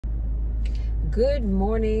Good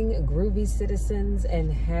morning, groovy citizens, and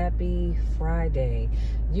happy Friday.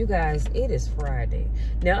 You guys, it is Friday.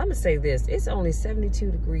 Now, I'm gonna say this, it's only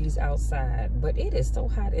 72 degrees outside, but it is so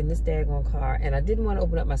hot in this daggone car, and I didn't want to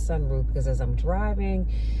open up my sunroof because as I'm driving,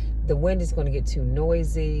 the wind is going to get too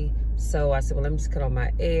noisy. So I said, well, let me just cut on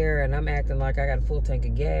my air, and I'm acting like I got a full tank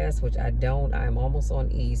of gas, which I don't. I'm almost on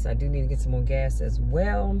E, so I do need to get some more gas as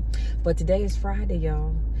well. But today is Friday,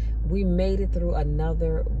 y'all. We made it through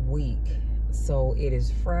another week. So it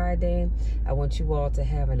is Friday. I want you all to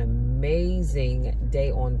have an amazing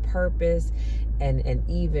day on purpose and an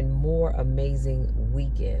even more amazing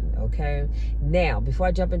weekend, okay? Now, before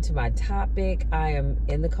I jump into my topic, I am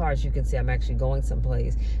in the car. As you can see, I'm actually going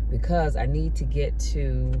someplace because I need to get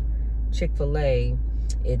to Chick-fil-A.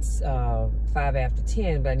 It's 5 after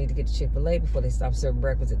 10, but I need to get to Chick-fil-A before they stop serving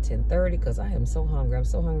breakfast at 10:30 because I am so hungry. I'm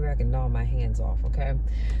so hungry I can gnaw my hands off, okay?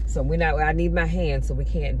 So I need my hands, so we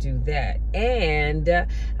can't do that. And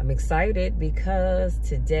I'm excited because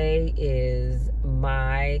today is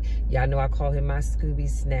y'all know I call him my Scooby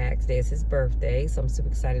Snack. Today is his birthday, so I'm super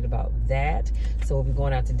excited about that. So we'll be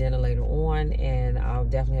going out to dinner later on, and I'll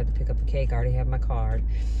definitely have to pick up a cake. I already have my card.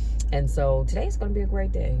 And so today's going to be a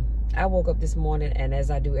great day. I woke up this morning, and as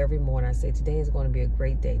I do every morning, I say today is going to be a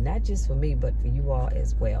great day, not just for me, but for you all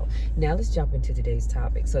as well. Now let's jump into today's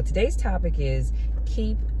topic. So today's topic is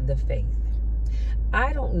keep the faith.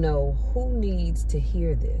 I don't know who needs to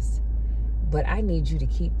hear this, but I need you to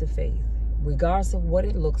keep the faith. Regardless of what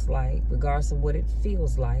it looks like, regardless of what it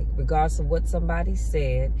feels like, regardless of what somebody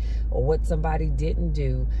said or what somebody didn't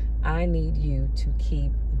do, I need you to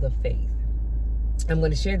keep the faith. I'm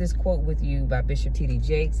going to share this quote with you by Bishop T.D.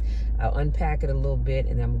 Jakes. I'll unpack it a little bit,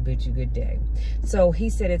 and I'm going to bid you good day. So he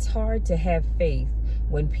said, it's hard to have faith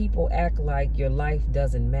when people act like your life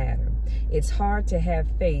doesn't matter. It's hard to have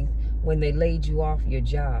faith when they laid you off your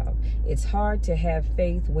job. It's hard to have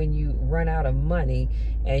faith when you run out of money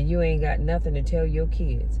and you ain't got nothing to tell your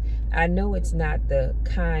kids. I know it's not the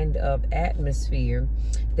kind of atmosphere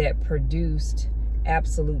that produced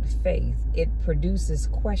absolute faith. It produces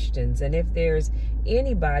questions. And if there's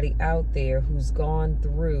anybody out there who's gone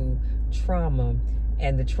through trauma,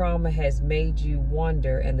 and the trauma has made you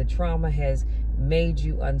wonder, and the trauma has made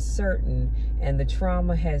you uncertain, and the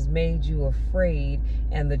trauma has made you afraid,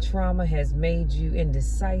 and the trauma has made you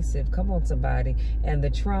indecisive, come on somebody, and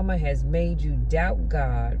the trauma has made you doubt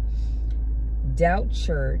God, doubt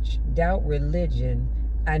church, doubt religion,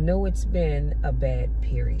 I know it's been a bad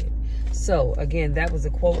period. So again, that was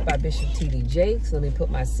a quote by Bishop T.D. Jakes. Let me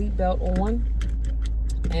put my seatbelt on.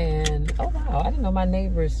 And oh wow, I didn't know my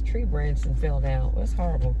neighbor's tree branch fell down. That's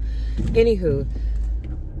horrible. Anywho,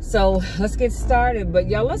 so let's get started. But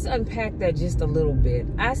y'all, let's unpack that just a little bit.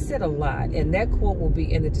 I said a lot, and that quote will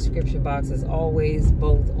be in the description box as always,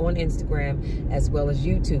 both on Instagram as well as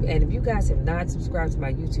YouTube. And if you guys have not subscribed to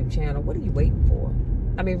my YouTube channel, what are you waiting for?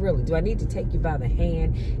 I mean, really, do I need to take you by the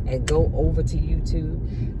hand and go over to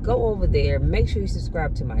YouTube? Go over there. Make sure you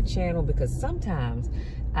subscribe to my channel, because sometimes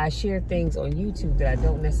I share things on YouTube that I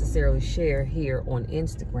don't necessarily share here on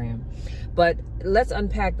Instagram. But let's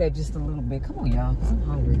unpack that just a little bit. Come on, y'all, because I'm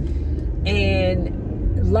hungry.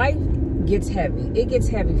 And life gets heavy. It gets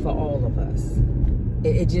heavy for all of us.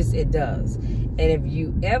 It does. And if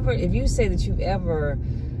you say that you've ever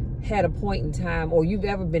had a point in time, or you've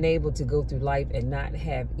ever been able to go through life and not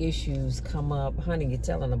have issues come up, honey, you're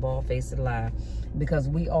telling a bald-faced lie, because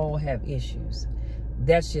we all have issues.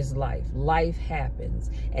 That's just life. Life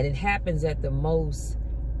happens, and it happens at the most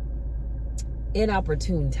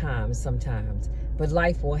inopportune times sometimes, but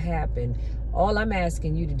life will happen. All I'm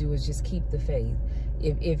asking you to do is just keep the faith.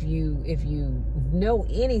 If you know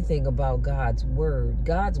anything about God's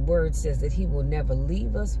word says that he will never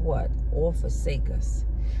leave us, what? Or forsake us.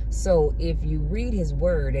 So if you read his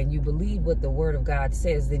word and you believe what the word of God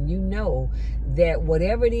says, then you know that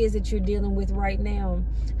whatever it is that you're dealing with right now,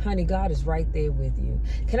 honey, God is right there with you.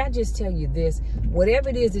 Can I just tell you this? Whatever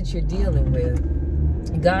it is that you're dealing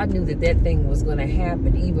with, God knew that that thing was going to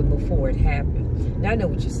happen even before it happened. Now I know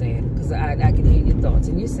what you're saying, because I can hear your thoughts.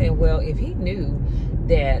 And you're saying, well, if he knew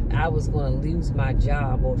that I was going to lose my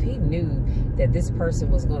job, or if he knew that this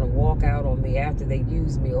person was going to walk out on me after they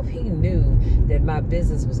used me, or if he knew that my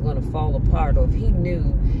business was going to fall apart, or if he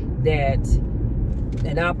knew that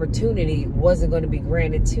an opportunity wasn't going to be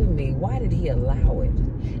granted to me, why did he allow it?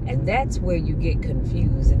 And that's where you get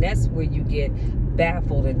confused, and that's where you get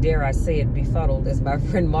baffled, and dare I say it, befuddled, as my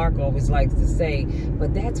friend Mark always likes to say.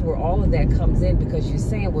 But that's where all of that comes in, because you're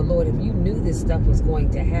saying, well, Lord, if you knew this stuff was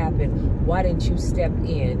going to happen, why didn't you step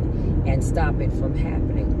in and stop it from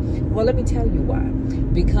happening? Well, let me tell you why.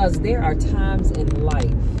 Because there are times in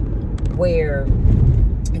life where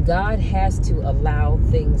God has to allow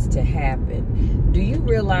things to happen. Do you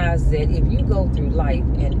realize that if you go through life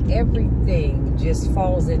and everything just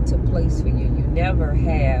falls into place for you, you never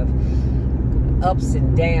have ups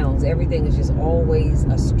and downs, everything is just always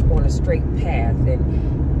on a straight path,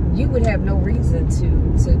 and you would have no reason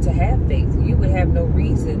to have faith. You would have no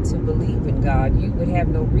reason to believe in God. You would have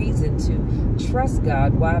no reason to trust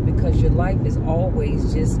God. Why? Because your life is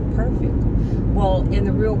always just perfect. Well, in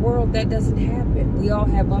the real world, that doesn't happen. We all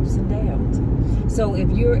have ups and downs. So if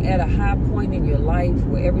you're at a high point in your life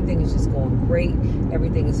where everything is just going great,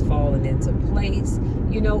 everything is falling into place,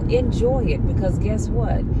 enjoy it, because guess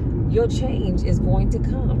what? Your change is going to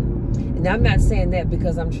come. And I'm not saying that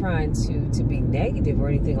because I'm trying to be negative or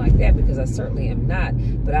anything like that, because I certainly am not.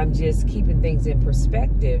 But I'm just keeping things in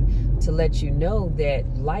perspective to let you know that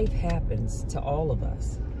life happens to all of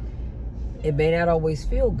us. It may not always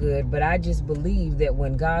feel good, but I just believe that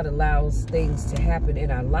when God allows things to happen in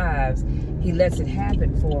our lives, He lets it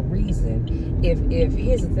happen for a reason. If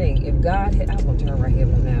here's the thing, if God had, I'm gonna turn right here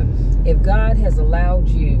now. If God has allowed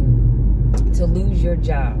you to lose your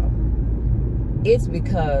job, it's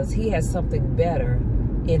because He has something better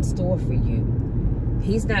in store for you.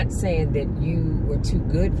 He's not saying that you were too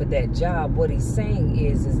good for that job. What He's saying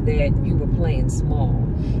is that you were playing small.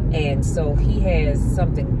 And so He has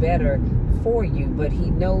something better for you, but He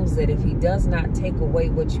knows that if He does not take away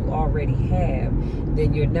what you already have,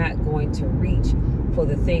 then you're not going to reach for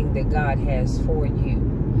the thing that God has for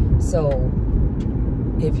you. So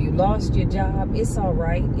if you lost your job, it's all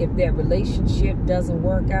right. If that relationship doesn't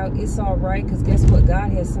work out, it's all right, because guess what?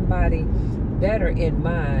 God has somebody better in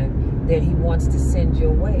mind that He wants to send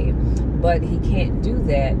your way. But He can't do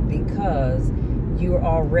that because you're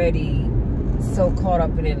already so caught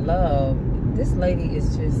up and in love. This lady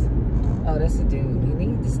is just, oh, that's a dude. He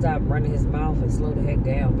needs to stop running his mouth and slow the heck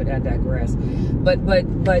down, but I digress. But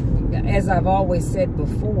as I've always said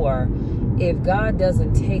before, if God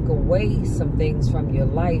doesn't take away some things from your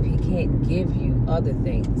life, He can't give you other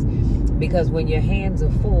things. Because when your hands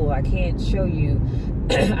are full, I can't show you,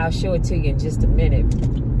 I'll show it to you in just a minute.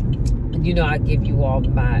 I give you all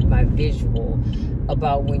my visual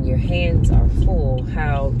about when your hands are full,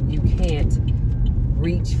 how you can't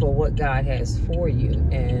reach for what God has for you.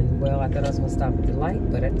 And, well, I thought I was going to stop at the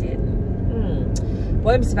light, but I didn't.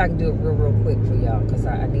 Well, let me see if I can do it real quick for y'all, because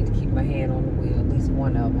I need to keep my hand on the wheel, at least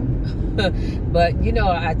one of them. But,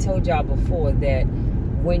 I told y'all before that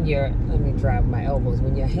when let me drive my elbows,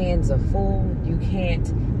 when your hands are full, you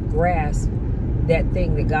can't grasp that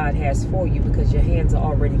thing that God has for you because your hands are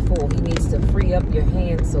already full. He needs to free up your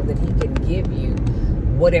hands so that He can give you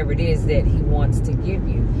whatever it is that He wants to give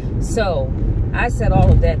you. So I said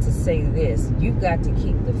all of that to say this: you've got to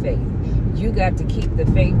keep the faith. You got to keep the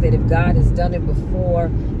faith that if God has done it before,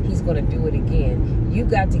 He's going to do it again. You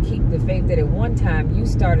got to keep the faith that at one time you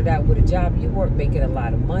started out with a job, you weren't making a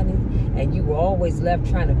lot of money, and you were always left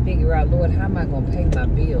trying to figure out, Lord, how am I going to pay my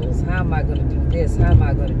bills? How am I going to do this? How am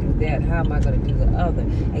I going to do that? How am I going to do the other?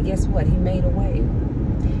 And guess what? He made a way.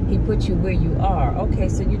 He put you where you are. Okay,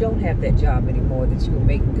 so you don't have that job anymore that you were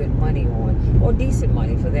making good money on, or decent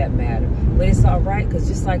money for that matter. But it's all right, because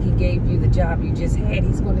just like He gave you the job you just had,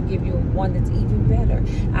 He's going to give you one that's even better.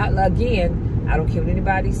 Again, I don't care what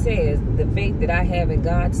anybody says. The faith that I have in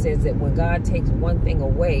God says that when God takes one thing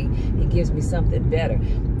away, He gives me something better.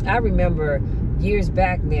 I remember years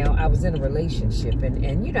back now, I was in a relationship,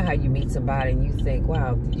 and you know how you meet somebody and you think,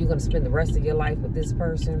 wow, you're going to spend the rest of your life with this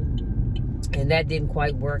person? And that didn't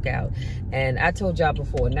quite work out. And I told y'all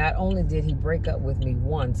before, not only did he break up with me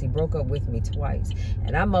once, he broke up with me twice.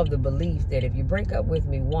 And I'm of the belief that if you break up with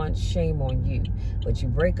me once, shame on you. But you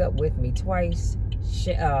break up with me twice,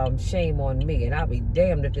 shame on me. And I'll be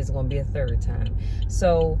damned if there's going to be a third time.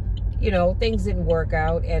 So, things didn't work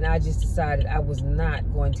out. And I just decided I was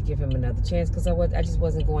not going to give him another chance, because I just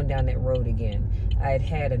wasn't going down that road again. I had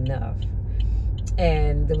had enough.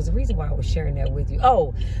 And there was a reason why I was sharing that with you.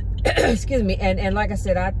 Oh, excuse me. And like I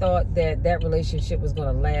said, I thought that relationship was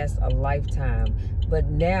going to last a lifetime. But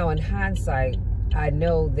now in hindsight, I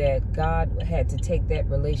know that God had to take that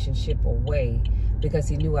relationship away because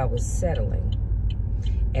He knew I was settling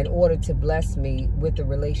in order to bless me with the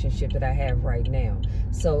relationship that I have right now.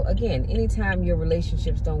 So again, anytime your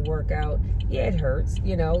relationships don't work out, yeah, it hurts,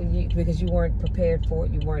 because you weren't prepared for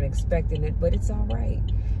it, you weren't expecting it, but it's all right.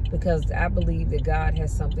 Because I believe that God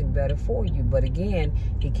has something better for you. But again,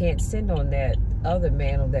 He can't send on that other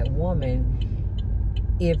man or that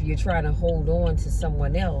woman if you're trying to hold on to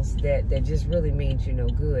someone else that just really means you no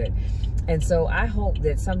good. And so I hope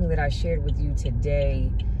that something that I shared with you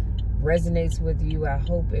today resonates with you. I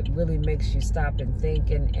hope it really makes you stop and think,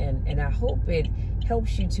 and I hope it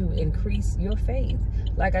helps you to increase your faith.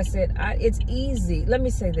 Like I said, it's easy. Let me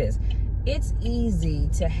say this. It's easy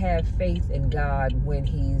to have faith in God when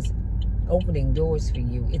he's opening doors for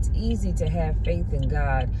you. It's easy to have faith in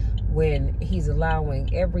God when he's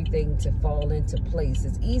allowing everything to fall into place.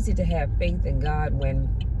 It's easy to have faith in God when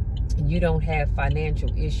you don't have financial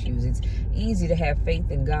issues. It's easy to have faith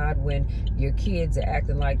in God when your kids are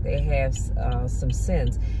acting like they have some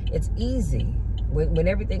sense. It's easy when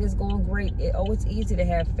everything is going great. It's easy to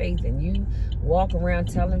have faith, and you walk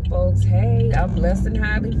around telling folks, hey, I'm blessed and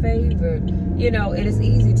highly favored. You know, it is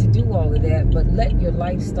easy to do all of that, but let your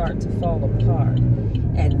life start to fall apart,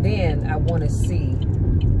 and then I want to see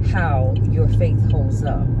how your faith holds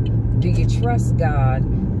up. Do you trust God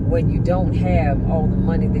when you don't have all the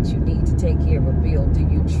money that you need to take care of a bill? Do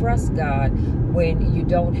you trust God when you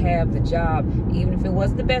don't have the job, even if it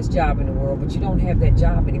was the best job in the world, but you don't have that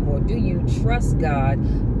job anymore? Do you trust God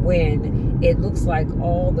when it looks like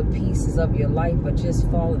all the pieces of your life are just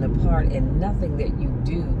falling apart and nothing that you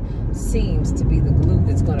do seems to be the glue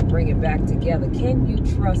that's going to bring it back together? Can you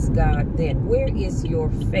trust God then? Where is your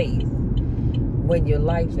faith when your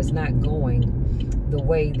life is not going the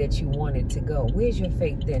way that you want it to go? Where's your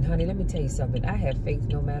faith then? Honey, let me tell you something. I have faith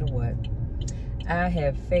no matter what. I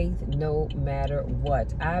have faith no matter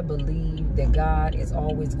what. I believe that God is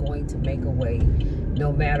always going to make a way,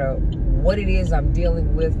 no matter what it is I'm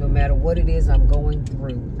dealing with, no matter what it is I'm going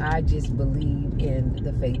through. I just believe in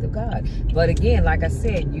the faith of God. But again, like I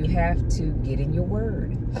said, you have to get in your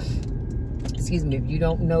word. Excuse me, if you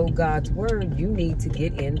don't know God's word, you need to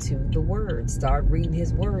get into the word. Start reading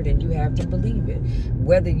his word, and you have to believe it,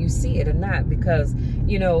 whether you see it or not. Because,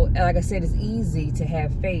 you know, like I said, it's easy to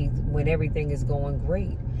have faith when everything is going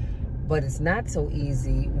great. But it's not so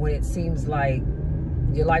easy when it seems like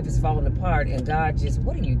your life is falling apart and God just,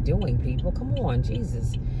 what are you doing, people? Come on,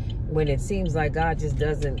 Jesus. When it seems like God just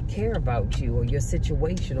doesn't care about you or your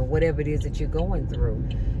situation or whatever it is that you're going through.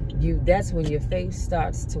 That's when your faith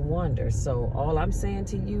starts to wander. So all I'm saying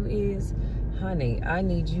to you is, honey, I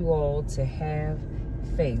need you all to have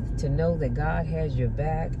faith, to know that God has your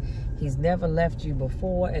back. He's never left you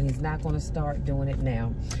before, and he's not going to start doing it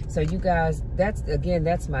now. So you guys,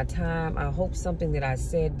 that's my time. I hope something that I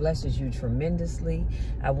said blesses you tremendously.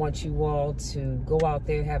 I want you all to go out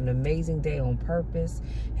there, have an amazing day on purpose,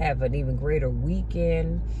 have an even greater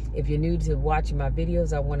weekend. If you're new to watching my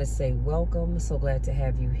videos, I want to say welcome. So glad to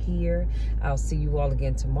have you here. I'll see you all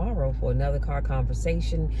again tomorrow for another car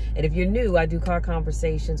conversation. And if you're new, I do car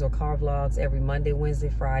conversations or car vlogs every Monday, Wednesday,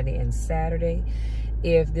 Friday, and Saturday.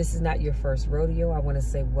 If this is not your first rodeo, I want to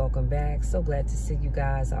say welcome back. So glad to see you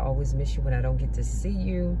guys. I always miss you when I don't get to see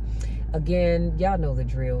you. Again, y'all know the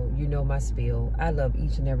drill. You know my spiel. I love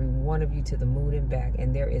each and every one of you to the moon and back,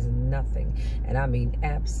 and there is nothing, and I mean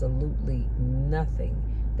absolutely nothing,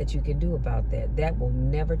 that you can do about that. That will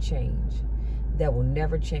never change. That will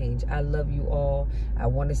never change. I love you all. I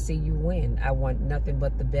want to see you win. I want nothing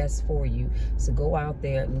but the best for you. So go out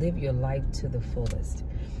there, live your life to the fullest.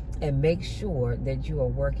 And make sure that you are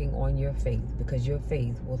working on your faith, because your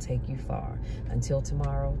faith will take you far. Until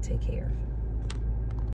tomorrow, take care.